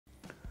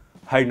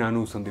Hi, ನಾನು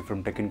Sandeep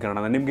from tech in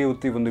Kannada. ನಿಮಗೆ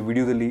ಇವತ್ತು ಈ ಒಂದು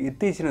ವಿಡಿಯೋದಲ್ಲಿ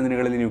ಇತ್ತೀಚಿನ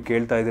ದಿನಗಳಲ್ಲಿ ನೀವು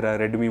ಕೇಳ್ತಾ ಇದ್ದೀರಾ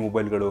ರೆಡ್ಮಿ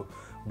ಮೊಬೈಲ್ಗಳು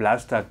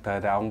ಬ್ಲಾಸ್ಟ್ ಆಗ್ತಾ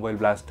ಇದೆ, ಆ ಮೊಬೈಲ್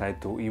ಬ್ಲಾಸ್ಟ್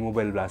ಆಯಿತು, ಈ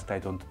ಮೊಬೈಲ್ ಬ್ಲಾಸ್ಟ್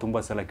ಆಯಿತು ಅಂತ ತುಂಬ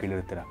ಸಲ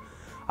ಕೇಳಿರ್ತೀರ.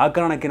 ಆ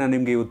ಕಾರಣಕ್ಕೆ ನಾನು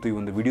ನಿಮಗೆ ಇವತ್ತು ಈ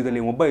ಒಂದು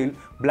ವಿಡಿಯೋದಲ್ಲಿ ಮೊಬೈಲ್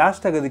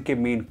ಬ್ಲಾಸ್ಟ್ ಆಗೋದಕ್ಕೆ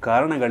ಮೇನ್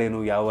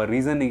ಕಾರಣಗಳೇನು, ಯಾವ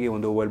ರೀಸನ್ನಿಗೆ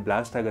ಒಂದು ಮೊಬೈಲ್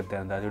ಬ್ಲಾಸ್ಟ್ ಆಗುತ್ತೆ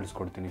ಅಂತ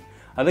ತಿಳಿಸ್ಕೊಡ್ತೀನಿ.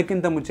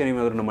 ಅದಕ್ಕಿಂತ ಮುಂಚೆ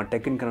ನೀವಾದರೂ ನಮ್ಮ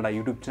tech in Kannada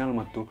YouTube channel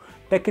ಮತ್ತು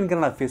ಟೆಕ್ ಇನ್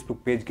ಕನ್ನಡ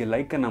ಫೇಸ್ಬುಕ್ ಪೇಜ್ಗೆ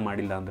ಲೈಕನ್ನು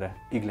ಮಾಡಿಲ್ಲ ಅಂದರೆ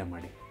ಈಗಲೇ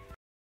ಮಾಡಿ.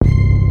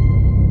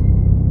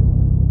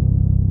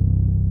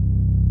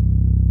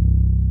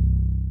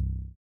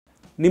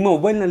 ನಿಮ್ಮ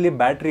ಮೊಬೈಲ್ನಲ್ಲಿ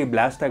ಬ್ಯಾಟ್ರಿ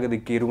ಬ್ಲಾಸ್ಟ್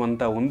ಆಗೋದಕ್ಕೆ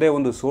ಇರುವಂಥ ಒಂದೇ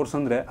ಒಂದು ಸೋರ್ಸ್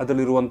ಅಂದರೆ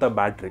ಅದರಲ್ಲಿರುವಂಥ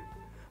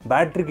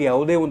ಬ್ಯಾಟ್ರಿಗೆ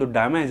ಯಾವುದೇ ಒಂದು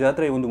ಡ್ಯಾಮೇಜ್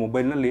ಆದರೆ ಈ ಒಂದು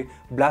ಮೊಬೈಲ್ನಲ್ಲಿ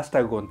ಬ್ಲಾಸ್ಟ್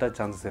ಆಗುವಂಥ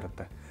ಚಾನ್ಸಸ್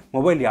ಇರುತ್ತೆ.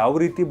 ಮೊಬೈಲ್ ಯಾವ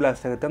ರೀತಿ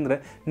ಬ್ಲಾಸ್ಟ್ ಆಗುತ್ತೆ ಅಂದರೆ,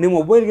 ನಿಮ್ಮ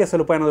ಮೊಬೈಲ್ಗೆ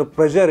ಸ್ವಲ್ಪ ಏನಾದರೂ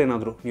ಪ್ರೆಷರ್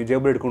ಏನಾದರೂ ನೀವು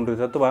ಜೇಬಲ್ಲಿ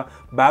ಇಟ್ಕೊಂಡಿರ್ತೀರ ಅಥವಾ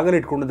ಬ್ಯಾಗಲ್ಲಿ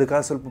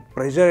ಇಟ್ಕೊಂಡಿದ್ದಕ್ಕೆ ಸ್ವಲ್ಪ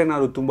ಪ್ರೆಷರ್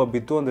ಏನಾದರೂ ತುಂಬ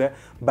ಬಿತ್ತು ಅಂದರೆ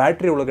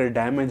ಬ್ಯಾಟ್ರಿ ಒಳಗಡೆ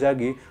ಡ್ಯಾಮೇಜ್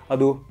ಆಗಿ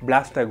ಅದು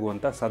ಬ್ಲಾಸ್ಟ್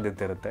ಆಗುವಂಥ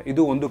ಸಾಧ್ಯತೆ ಇರುತ್ತೆ.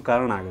 ಇದು ಒಂದು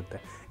ಕಾರಣ ಆಗುತ್ತೆ.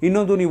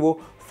 ಇನ್ನೊಂದು, ನೀವು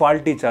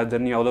ಫಾಲ್ಟಿ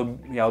ಚಾರ್ಜರ್ನ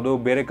ಯಾವುದೋ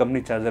ಬೇರೆ ಕಂಪ್ನಿ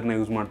ಚಾರ್ಜರ್ನ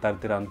ಯೂಸ್ ಮಾಡ್ತಾ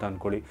ಇರ್ತೀರಾ ಅಂತ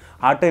ಅಂದ್ಕೊಳ್ಳಿ.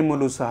 ಆ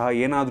ಟೈಮಲ್ಲೂ ಸಹ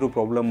ಏನಾದರೂ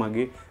ಪ್ರಾಬ್ಲಮ್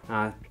ಆಗಿ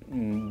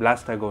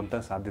ಬ್ಲಾಸ್ಟ್ ಆಗುವಂಥ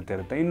ಸಾಧ್ಯತೆ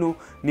ಇರುತ್ತೆ. ಇನ್ನು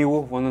ನೀವು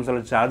ಒಂದೊಂದು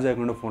ಸಲ ಚಾರ್ಜ್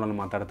ಹಾಕೊಂಡು ಫೋನಲ್ಲಿ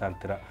ಮಾತಾಡ್ತಾ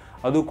ಇರ್ತೀರ,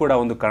 ಅದು ಕೂಡ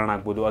ಒಂದು ಕಾರಣ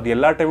ಆಗ್ಬೋದು. ಅದು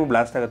ಎಲ್ಲ ಟೈಮು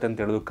ಬ್ಲಾಸ್ಟ್ ಆಗುತ್ತೆ ಅಂತ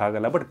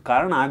ಹೇಳೋದಕ್ಕಾಗಲ್ಲ, ಬಟ್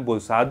ಕಾರಣ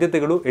ಆಗ್ಬೋದು,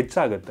 ಸಾಧ್ಯತೆಗಳು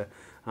ಹೆಚ್ಚಾಗುತ್ತೆ.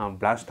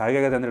 ಬ್ಲಾಸ್ಟ್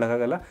ಆಗುತ್ತೆ ಅಂತ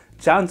ಹೇಳೋಕ್ಕಾಗಲ್ಲ,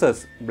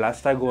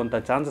 ಬ್ಲಾಸ್ಟ್ ಆಗುವಂಥ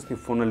ಚಾನ್ಸಸ್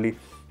ನೀವು ಫೋನಲ್ಲಿ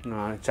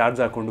ಚಾರ್ಜ್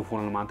ಹಾಕ್ಕೊಂಡು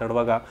ಫೋನಲ್ಲಿ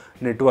ಮಾತಾಡುವಾಗ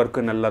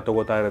ನೆಟ್ವರ್ಕನ್ನೆಲ್ಲ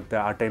ತೊಗೋತಾ ಇರುತ್ತೆ.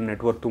 ಆ ಟೈಮ್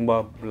ನೆಟ್ವರ್ಕ್ ತುಂಬ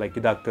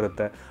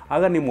ಇದಾಗ್ತಿರುತ್ತೆ.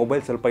 ಆಗ ನಿಮ್ಮ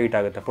ಮೊಬೈಲ್ ಸ್ವಲ್ಪ ಹೀಟ್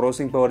ಆಗುತ್ತೆ.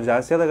 ಪ್ರೊಸೆಸಿಂಗ್ ಪವರ್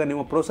ಜಾಸ್ತಿ ಆದಾಗ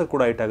ನಿಮ್ಮ ಪ್ರೊಸೆಸರ್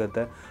ಕೂಡ ಹೀಟ್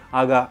ಆಗುತ್ತೆ.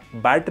 ಆಗ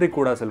ಬ್ಯಾಟ್ರಿ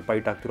ಕೂಡ ಸ್ವಲ್ಪ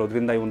ಹೀಟ್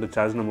ಆಗ್ತಿರೋದ್ರಿಂದ ಈ ಒಂದು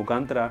ಚಾರ್ಜ್ನ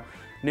ಮುಖಾಂತರ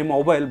ನಿಮ್ಮ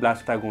ಮೊಬೈಲ್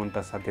ಬ್ಲಾಸ್ಟ್ ಆಗುವಂಥ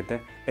ಸಾಧ್ಯತೆ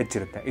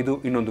ಹೆಚ್ಚಿರುತ್ತೆ. ಇದು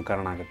ಇನ್ನೊಂದು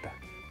ಕಾರಣ ಆಗುತ್ತೆ.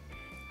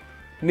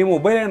 ನಿಮ್ಮ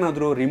ಮೊಬೈಲ್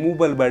ಏನಾದರೂ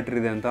ರಿಮೂವಬಲ್ ಬ್ಯಾಟ್ರಿ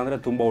ಇದೆ ಅಂತ ಅಂದರೆ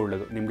ತುಂಬ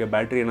ಒಳ್ಳೆಯದು. ನಿಮಗೆ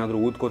ಬ್ಯಾಟ್ರಿ ಏನಾದರೂ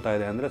ಊದ್ಕೋತಾ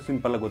ಇದೆ ಅಂದರೆ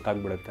ಸಿಂಪಲ್ಲಾಗಿ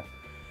ಗೊತ್ತಾಗ್ಬಿಡುತ್ತೆ.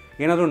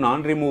 ಏನಾದರೂ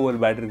ನಾನ್ ರಿಮೂವಬಲ್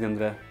ಬ್ಯಾಟ್ರಿ ಇದೆ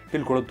ಅಂದರೆ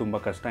ತಿಳ್ಕೊಳ್ಳೋದು ತುಂಬ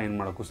ಕಷ್ಟ, ಏನು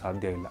ಮಾಡೋಕ್ಕೂ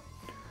ಸಾಧ್ಯ ಇಲ್ಲ.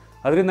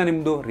 ಅದರಿಂದ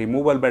ನಿಮ್ಮದು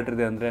ರಿಮೂವಬಲ್ ಬ್ಯಾಟ್ರಿ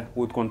ಇದೆ ಅಂದರೆ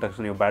ಊದ್ಕೊಂಡ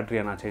ತಕ್ಷಣ ನೀವು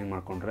ಬ್ಯಾಟ್ರಿಯನ್ನು ಚೇಂಜ್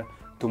ಮಾಡಿಕೊಂಡ್ರೆ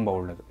ತುಂಬ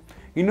ಒಳ್ಳೆಯದು.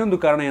 ಇನ್ನೊಂದು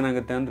ಕಾರಣ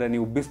ಏನಾಗುತ್ತೆ ಅಂದರೆ,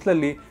 ನೀವು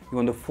ಬಿಸಿಲಲ್ಲಿ ಈ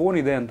ಒಂದು ಫೋನ್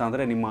ಇದೆ ಅಂತ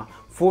ಅಂದರೆ ನಿಮ್ಮ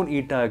ಫೋನ್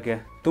ಹೀಟ್ ಆಗೋಕ್ಕೆ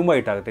ತುಂಬ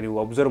ಹೀಟ್ ಆಗುತ್ತೆ. ನೀವು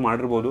ಅಬ್ಸರ್ವ್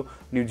ಮಾಡಿರ್ಬೋದು,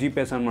 ನೀವು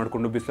GPS ಆನ್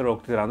ಮಾಡಿಕೊಂಡು ಬಿಸಿಲಲ್ಲಿ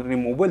ಹೋಗ್ತಿದ್ದೀರಾ ಅಂದರೆ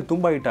ನಿಮ್ಮ ಮೊಬೈಲ್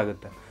ತುಂಬ ಹೀಟ್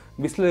ಆಗುತ್ತೆ.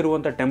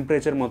 ಬಿಸಿಲಿರುವಂಥ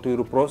ಟೆಂಪ್ರೇಚರ್ ಮತ್ತು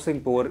ಇವರು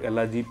ಪ್ರೊಸೆಸಿಂಗ್ ಪವರ್ ಎಲ್ಲ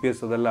GPS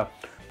ಅದೆಲ್ಲ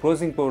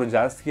ಪ್ರೊಸೆಸಿಂಗ್ ಪವರ್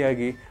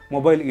ಜಾಸ್ತಿಯಾಗಿ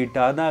ಮೊಬೈಲ್ ಹೀಟ್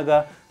ಆದಾಗ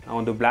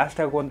ಒಂದು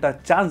ಬ್ಲಾಸ್ಟ್ ಆಗುವಂಥ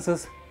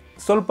ಚಾನ್ಸಸ್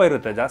ಸ್ವಲ್ಪ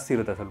ಇರುತ್ತೆ, ಜಾಸ್ತಿ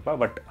ಇರುತ್ತೆ ಸ್ವಲ್ಪ.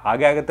 ಬಟ್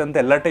ಹಾಗೆ ಆಗುತ್ತೆ ಅಂತ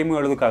ಎಲ್ಲ ಟೈಮು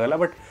ಹೇಳೋದಕ್ಕಾಗಲ್ಲ,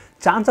 ಬಟ್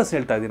ಚಾನ್ಸಸ್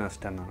ಹೇಳ್ತಾ ಇದ್ದೀನಿ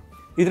ಅಷ್ಟೇ ನಾನು.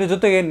 ಇದ್ರ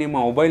ಜೊತೆಗೆ ನಿಮ್ಮ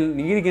ಮೊಬೈಲ್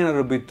ನೀರಿಗೆ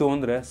ಏನಾದರೂ ಬಿತ್ತು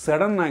ಅಂದರೆ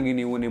ಸಡನ್ನಾಗಿ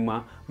ನೀವು ನಿಮ್ಮ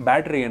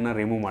ಬ್ಯಾಟ್ರಿಯನ್ನು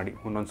ರಿಮೂವ್ ಮಾಡಿ.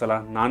 ಒಂದೊಂದು ಸಲ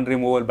ನಾನ್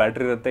ರಿಮೂವಲ್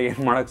ಬ್ಯಾಟ್ರಿ ಇರುತ್ತೆ,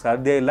 ಏನು ಮಾಡೋಕ್ಕೆ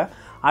ಸಾಧ್ಯ ಇಲ್ಲ.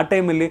 ಆ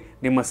ಟೈಮಲ್ಲಿ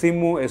ನಿಮ್ಮ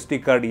ಸಿಮ್ಮು, SD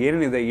ಕಾರ್ಡ್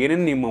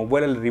ಏನೇನು ನಿಮ್ಮ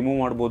ಮೊಬೈಲಲ್ಲಿ ರಿಮೂವ್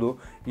ಮಾಡ್ಬೋದು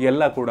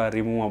ಎಲ್ಲ ಕೂಡ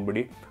ರಿಮೂವ್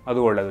ಮಾಡಿಬಿಡಿ. ಅದು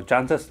ಒಳ್ಳೆಯದು,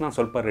 ಚಾನ್ಸಸ್ನ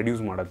ಸ್ವಲ್ಪ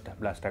ರೆಡ್ಯೂಸ್ ಮಾಡುತ್ತೆ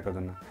ಬ್ಲಾಸ್ಟ್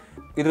ಆಗೋದನ್ನು.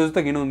 ಇದ್ರ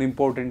ಜೊತೆಗೆ ಇನ್ನೊಂದು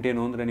ಇಂಪಾರ್ಟೆಂಟ್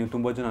ಏನು ಅಂದರೆ, ನೀವು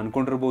ತುಂಬ ಜನ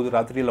ಅಂದ್ಕೊಂಡಿರ್ಬೋದು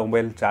ರಾತ್ರಿ ಎಲ್ಲ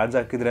ಮೊಬೈಲ್ ಚಾರ್ಜ್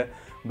ಹಾಕಿದರೆ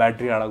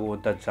ಬ್ಯಾಟ್ರಿ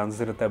ಹಾಳಾಗುವಂಥ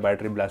ಚಾನ್ಸಸ್ ಇರುತ್ತೆ,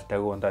 ಬ್ಯಾಟ್ರಿ ಬ್ಲಾಸ್ಟ್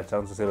ಆಗುವಂಥ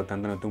ಚಾನ್ಸಸ್ ಇರುತ್ತೆ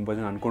ಅಂತ ನೀವು ತುಂಬ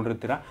ಜನ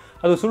ಅಂದ್ಕೊಂಡಿರ್ತೀರ.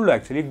 ಅದು ಸುಳ್ಳು.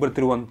 ಆ್ಯಕ್ಚುಲಿ ಈಗ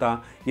ಬರ್ತಿರುವಂಥ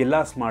ಎಲ್ಲ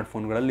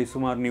ಸ್ಮಾರ್ಟ್ಫೋನ್ಗಳಲ್ಲಿ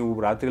ಸುಮಾರು ನೀವು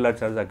ರಾತ್ರಿ ಎಲ್ಲ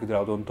ಚಾರ್ಜ್ ಹಾಕಿದರೆ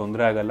ಯಾವುದೊಂದು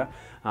ತೊಂದರೆ ಆಗೋಲ್ಲ.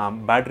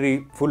 ಬ್ಯಾಟ್ರಿ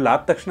ಫುಲ್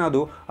ಆದ ತಕ್ಷಣ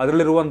ಅದು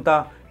ಅದರಲ್ಲಿರುವಂಥ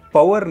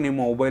ಪವರ್ ನಿಮ್ಮ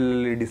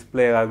ಮೊಬೈಲಲ್ಲಿ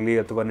ಡಿಸ್ಪ್ಲೇ ಆಗಲಿ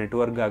ಅಥವಾ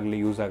ನೆಟ್ವರ್ಕ್ ಆಗಲಿ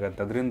ಯೂಸ್ ಆಗುತ್ತೆ.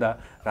 ಅದರಿಂದ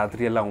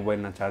ರಾತ್ರಿ ಎಲ್ಲ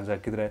ಮೊಬೈಲ್ನ ಚಾರ್ಜ್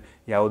ಹಾಕಿದರೆ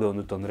ಯಾವುದೋ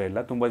ಒಂದು ತೊಂದರೆ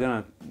ಇಲ್ಲ. ತುಂಬ ಜನ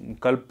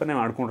ಕಲ್ಪನೆ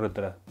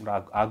ಮಾಡ್ಕೊಂಡಿರ್ತಾರೆ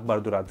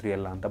ಆಗಬಾರ್ದು ರಾತ್ರಿ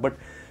ಎಲ್ಲ ಅಂತ, ಬಟ್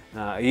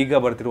ಈಗ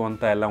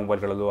ಬರ್ತಿರುವಂಥ ಎಲ್ಲ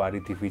ಮೊಬೈಲ್ಗಳಲ್ಲೂ ಆ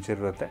ರೀತಿ ಫೀಚರ್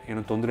ಇರುತ್ತೆ.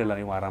 ಏನೂ ತೊಂದರೆ ಇಲ್ಲ,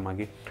 ನೀವು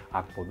ಆರಾಮಾಗಿ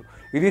ಹಾಕ್ಬೋದು.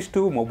 ಇದಿಷ್ಟು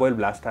ಮೊಬೈಲ್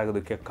ಬ್ಲಾಸ್ಟ್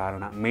ಆಗೋದಕ್ಕೆ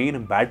ಕಾರಣ. ಮೇಯ್ನ್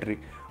ಬ್ಯಾಟ್ರಿ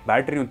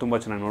ನೀವು ತುಂಬ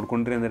ಚೆನ್ನಾಗಿ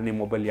ನೋಡ್ಕೊಂಡ್ರಿ ಅಂದರೆ ನಿಮ್ಮ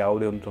ಮೊಬೈಲ್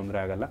ಯಾವುದೇ ಒಂದು ತೊಂದರೆ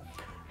ಆಗೋಲ್ಲ,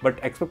 ಬಟ್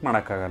ಎಕ್ಸ್ಪೆಕ್ಟ್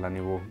ಮಾಡೋಕ್ಕಾಗಲ್ಲ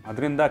ನೀವು.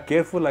 ಅದರಿಂದ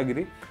ಕೇರ್ಫುಲ್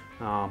ಆಗಿರಿ.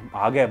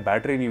 ಹಾಗೆ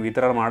ಬ್ಯಾಟ್ರಿ ನೀವು ಈ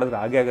ಥರ ಮಾಡಿದ್ರೆ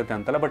ಹಾಗೆ ಆಗುತ್ತೆ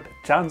ಅಂತಲ್ಲ, ಬಟ್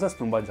ಚಾನ್ಸಸ್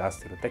ತುಂಬ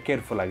ಜಾಸ್ತಿ ಇರುತ್ತೆ.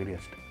 ಕೇರ್ಫುಲ್ ಆಗಿರಿ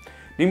ಅಷ್ಟೇ.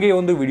 ನಿಮಗೆ ಈ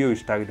ಒಂದು ವಿಡಿಯೋ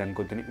ಇಷ್ಟ ಆಗಿದೆ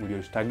ಅನ್ಕೋತೀನಿ. ವಿಡಿಯೋ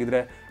ಇಷ್ಟ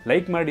ಆಗಿದ್ದರೆ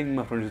ಲೈಕ್ ಮಾಡಿ,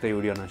 ನಿಮ್ಮ ಫ್ರೆಂಡ್ಸ್ ಜೊತೆ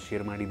ವಿಡಿಯೋನ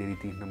ಶೇರ್ ಮಾಡಿ. ಇದೇ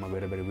ರೀತಿ ನಮ್ಮ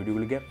ಬೇರೆ ಬೇರೆ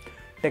ವಿಡಿಯೋಗಳಿಗೆ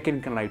tech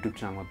in Kannada YouTube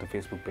channel ಮತ್ತು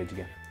ಫೇಸ್ಬುಕ್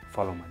ಪೇಜ್ಗೆ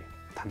ಫಾಲೋ ಮಾಡಿ.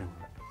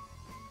 ಧನ್ಯವಾದ.